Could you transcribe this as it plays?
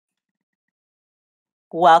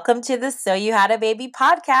Welcome to the So You Had a Baby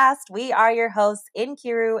podcast. We are your hosts,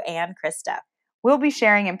 Nkiru and Krista. We'll be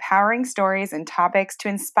sharing empowering stories and topics to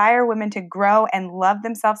inspire women to grow and love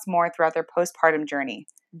themselves more throughout their postpartum journey.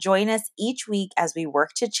 Join us each week as we work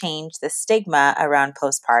to change the stigma around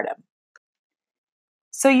postpartum.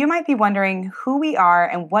 So you might be wondering who we are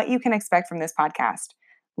and what you can expect from this podcast.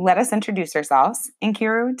 Let us introduce ourselves.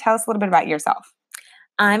 Nkiru, tell us a little bit about yourself.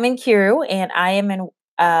 I'm Nkiru, and I am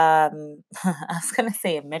I was going to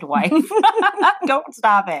say a midwife. Don't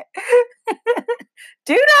stop it.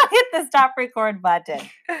 Do not hit the stop record button.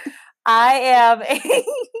 I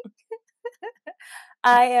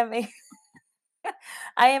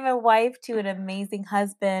am a wife to an amazing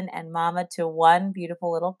husband and mama to one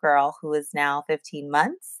beautiful little girl who is now 15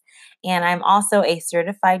 months. And I'm also a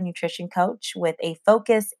certified nutrition coach with a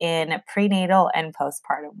focus in prenatal and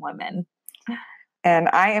postpartum women. And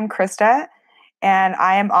I am Krista, and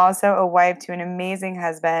I am also a wife to an amazing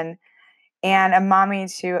husband and a mommy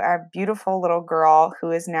to a beautiful little girl who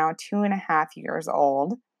is now 2.5 years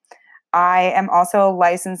old. I am also a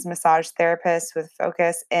licensed massage therapist with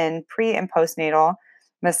focus in pre and postnatal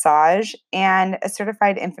massage and a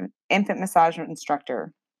certified infant massage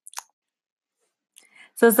instructor.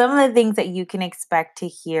 So some of the things that you can expect to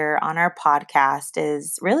hear on our podcast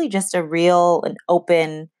is really just a real and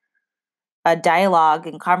open dialogue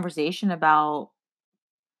and conversation about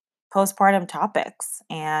postpartum topics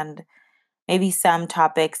and maybe some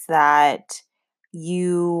topics that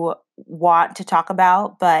you want to talk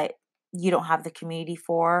about, but you don't have the community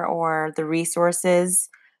for or the resources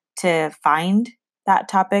to find that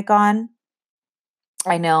topic on.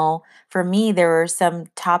 I know for me, there were some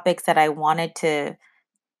topics that I wanted to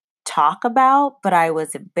talk about, but I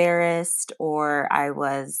was embarrassed or I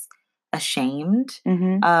was ashamed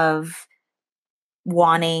of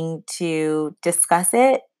wanting to discuss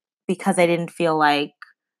it because I didn't feel like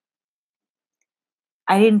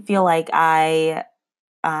I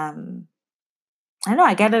don't know,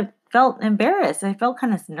 I felt embarrassed. I felt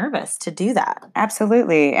kind of nervous to do that.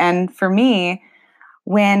 Absolutely. And for me,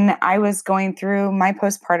 when I was going through my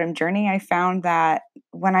postpartum journey, I found that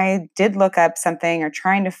when I did look up something or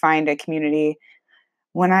trying to find a community,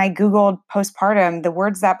 when I Googled postpartum, the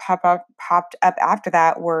words that popped up after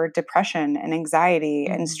that were depression and anxiety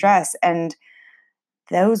and stress. And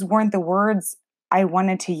those weren't the words I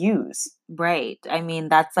wanted to use. Right. I mean,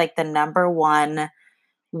 that's like the number one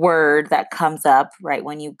word that comes up right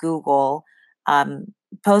when you Google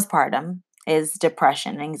postpartum is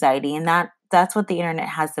depression, anxiety, and that's what the internet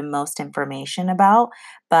has the most information about.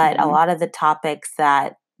 But a lot of the topics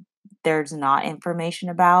that there's not information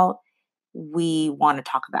about, we want to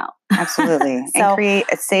talk about. Absolutely. And create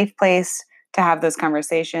a safe place to have those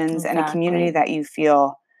conversations and a community that you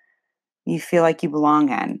feel like you belong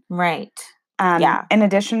in. Right. In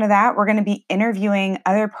addition to that, we're going to be interviewing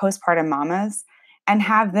other postpartum mamas and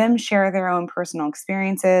have them share their own personal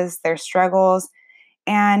experiences, their struggles,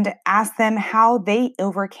 and ask them how they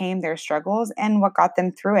overcame their struggles and what got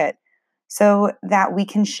them through it so that we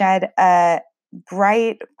can shed a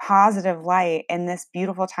bright, positive light in this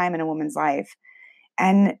beautiful time in a woman's life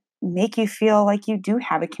and make you feel like you do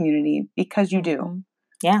have a community because you do.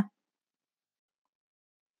 Yeah.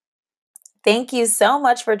 Thank you so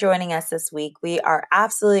much for joining us this week. We are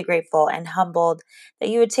absolutely grateful and humbled that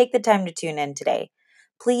you would take the time to tune in today.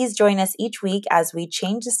 Please join us each week as we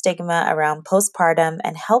change the stigma around postpartum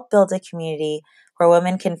and help build a community where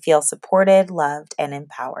women can feel supported, loved, and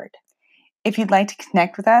empowered. If you'd like to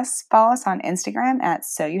connect with us, follow us on Instagram at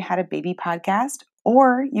So You Had a Baby Podcast,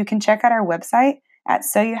 or you can check out our website at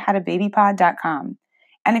soyouhadababypod.com.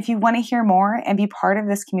 And if you want to hear more and be part of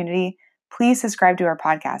this community, please subscribe to our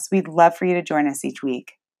podcast. We'd love for you to join us each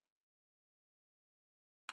week.